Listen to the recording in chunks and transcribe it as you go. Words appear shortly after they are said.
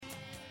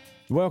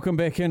Welcome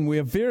back in.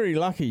 We're very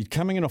lucky,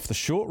 coming in off the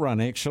short run,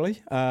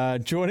 actually.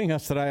 Joining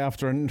us today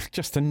after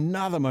just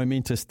another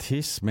momentous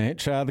test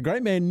match. The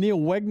great man Neil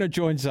Wagner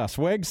joins us.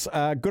 Wags,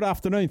 good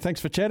afternoon. Thanks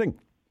for chatting.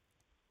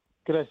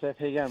 G'day, Seth.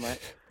 How you going,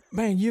 mate?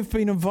 Man, you've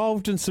been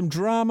involved in some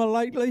drama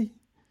lately?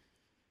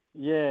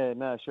 Yeah,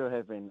 no, sure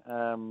have been.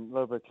 A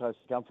little bit close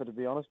to comfort, to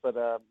be honest, but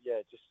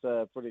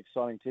just pretty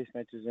exciting test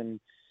matches and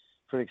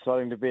pretty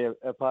exciting to be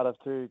a part of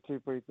two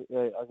pretty,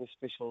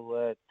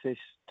 special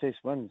test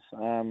wins,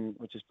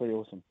 which is pretty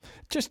awesome.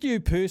 Just you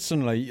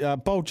personally,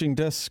 bulging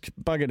disc,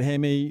 buggered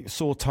hammy,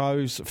 sore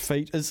toes,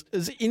 feet.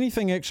 Is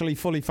anything actually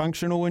fully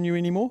functional in you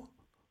anymore?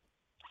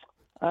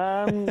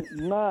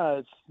 No,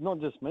 it's not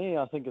just me.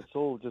 I think it's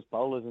all just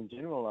bowlers in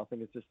general. I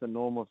think it's just the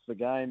norm of the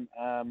game.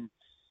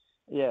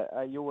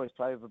 You always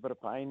play with a bit of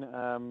pain.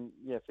 A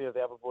few of the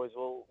other boys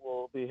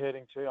will be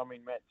hurting too. I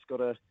mean, Matt's got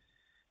a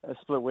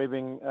split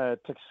webbing.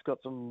 Tick's got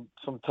some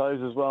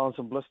toes as well and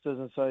some blisters,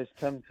 and so is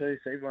Tim too.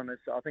 So everyone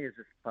I think it's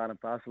just part and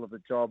parcel of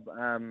the job.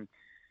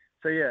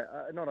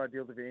 Not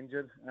ideal to be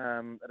injured.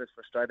 It is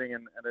frustrating,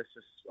 and it is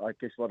just, I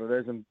guess, what it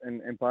is,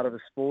 and part of the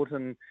sport.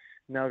 And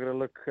now I've got to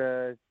look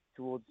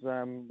towards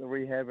the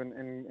rehab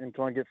and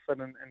try and get fit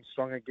and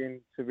strong again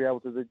to be able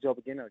to do the job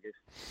again, I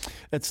guess.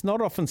 It's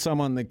not often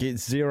someone that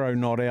gets zero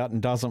not out and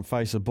doesn't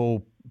face a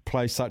ball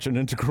plays such an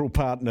integral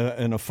part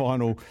in a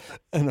final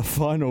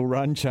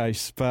run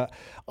chase. But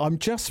I'm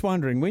just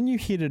wondering, when you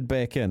headed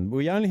back in,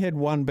 we only had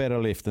one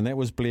batter left, and that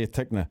was Blair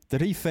Tickner.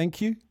 Did he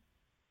thank you?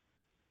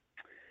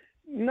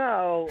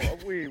 No,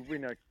 we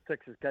know Tix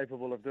is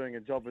capable of doing a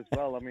job as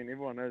well. I mean,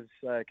 everyone is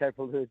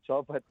capable of doing a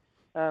job, but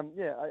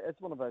it's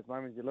one of those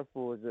moments you look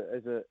for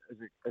as a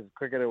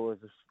cricketer or as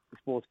a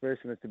sports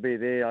person, is to be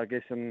there, I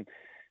guess, in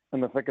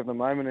the thick of the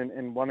moment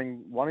and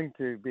wanting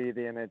to be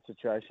there in that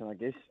situation, I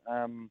guess.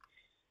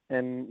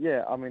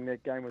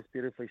 That game was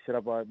beautifully set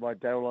up by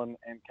Daryl and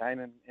Kane,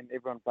 and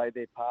everyone played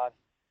their part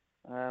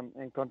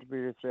and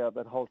contributed throughout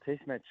that whole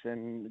test match,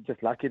 and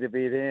just lucky to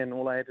be there, and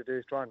all I had to do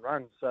is try and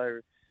run. So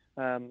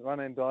run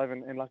and dive,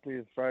 and luckily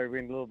the throw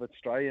went a little bit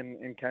stray,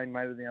 and Kane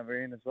made it the other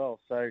end as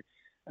well. So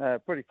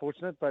pretty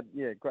fortunate, but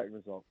yeah, great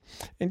result.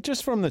 And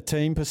just from the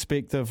team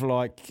perspective,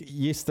 like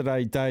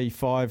yesterday, day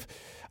 5,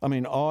 I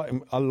mean,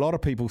 a lot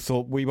of people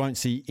thought we won't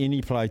see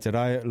any play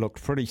today. It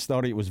looked pretty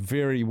snotty. It was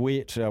very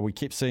wet. We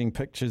kept seeing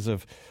pictures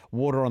of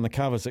water on the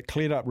covers. It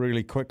cleared up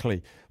really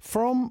quickly.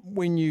 From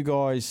when you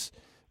guys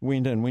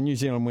went in, when New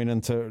Zealand went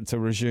in to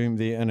resume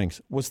their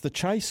innings, was the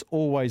chase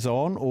always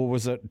on, or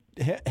was it,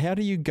 how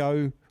do you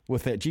go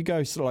with that? Do you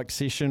go sort of like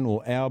session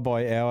or hour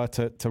by hour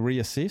to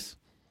reassess?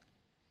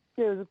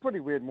 Yeah, it was a pretty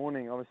weird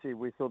morning. Obviously,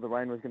 we thought the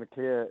rain was going to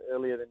clear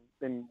earlier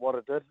than what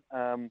it did.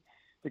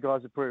 The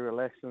guys are pretty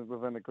relaxed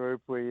within the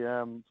group.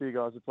 Two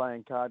guys are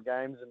playing card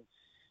games, and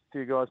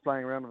two guys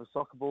playing around with a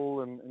soccer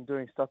ball and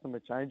doing stuff in the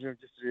change room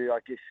just to, I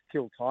guess,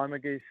 kill time, a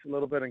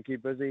little bit and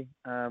keep busy.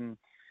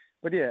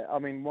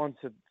 Once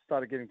it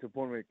started getting to a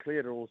point where it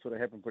cleared, it all sort of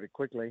happened pretty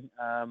quickly.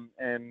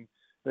 And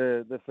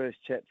the first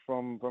chat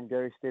from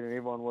Gary Stead and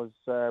everyone was,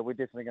 we're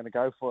definitely going to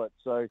go for it.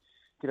 So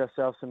get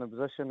ourselves in a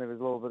position. There was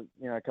a little bit,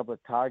 a couple of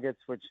targets,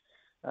 which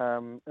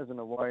isn't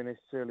a worry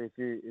necessarily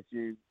if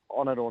you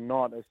on it or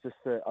not. It's just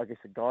a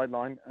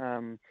guideline,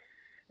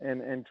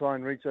 and try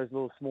and reach those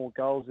little small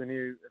goals. We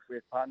knew if we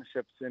had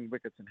partnerships and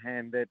wickets in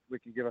hand that we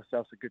could give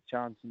ourselves a good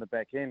chance in the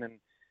back end, and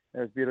it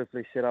was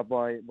beautifully set up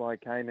by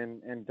Kane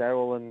and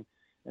Daryl and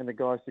the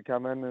guys to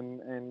come in,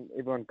 and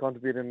everyone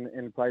contributed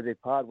and played their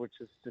part, which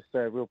is just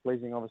real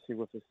pleasing, obviously,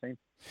 with this team.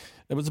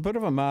 It was a bit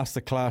of a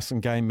masterclass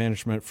in game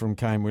management from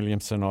Kane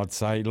Williamson, I'd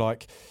say.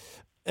 Like,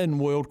 in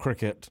world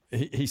cricket,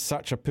 he's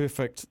such a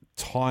perfect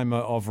timer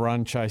of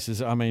run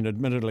chases. I mean,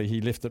 admittedly,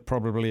 he left it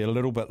probably a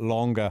little bit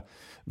longer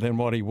than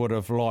what he would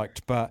have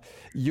liked. But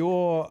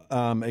your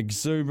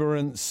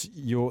exuberance,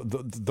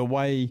 the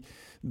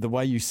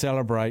way you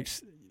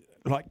celebrate,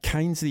 like,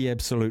 Kane's the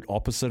absolute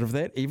opposite of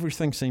that.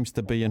 Everything seems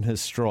to be in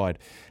his stride.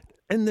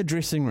 In the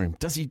dressing room,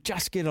 does he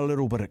just get a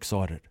little bit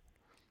excited?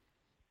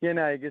 Yeah,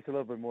 no, he gets a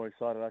little bit more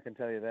excited, I can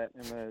tell you that.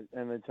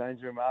 In the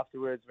change room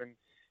afterwards,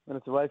 when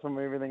it's away from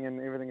everything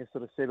and everything is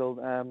sort of settled,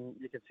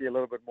 you can see a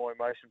little bit more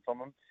emotion from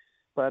him.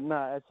 But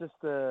no, it's just,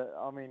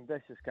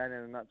 that's just Kane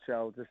in a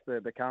nutshell, just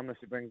the calmness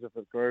he brings with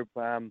the group.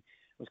 It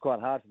was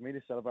quite hard for me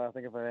to celebrate. I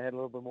think if I had a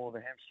little bit more of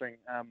a hamstring,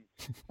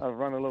 I'd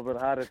run a little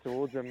bit harder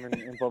towards him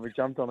and probably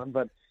jumped on him.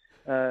 But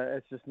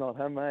it's just not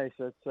him, eh?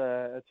 So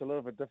it's a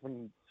little bit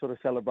different sort of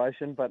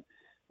celebration, but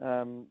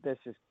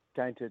that's just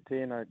Kane to a T,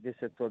 and I guess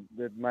that's what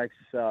it makes,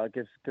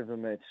 gives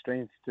him that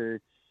strength to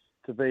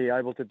be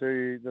able to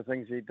do the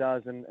things he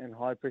does in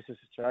high pressure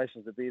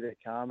situations, to be there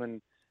calm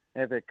and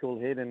have that cool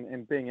head,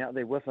 and being out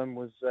there with him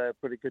was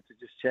pretty good to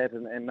just chat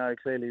and know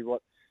clearly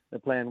what the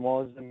plan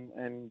was,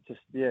 and just,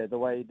 the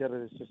way he did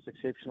it is just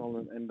exceptional,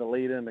 and the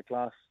leader and the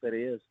class that he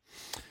is.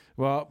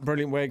 Well,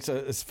 brilliant, Wags.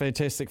 It's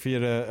fantastic for you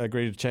to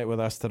agree to chat with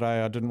us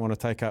today. I didn't want to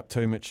take up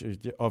too much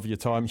of your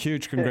time.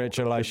 Huge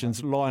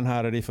congratulations.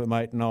 Lion-hearted effort,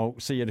 mate, and I'll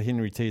see you at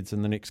Henry Ted's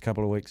in the next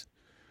couple of weeks.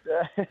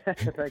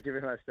 Thank you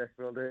very much, Steph.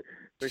 Will do.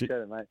 Appreciate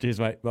it, mate. Cheers,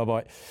 mate.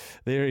 Bye-bye.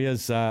 There he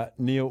is,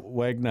 Neil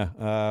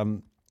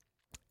Wagner.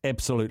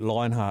 Absolute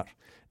Lionheart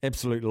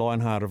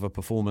of a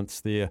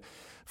performance there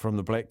from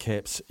the Black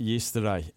Caps yesterday.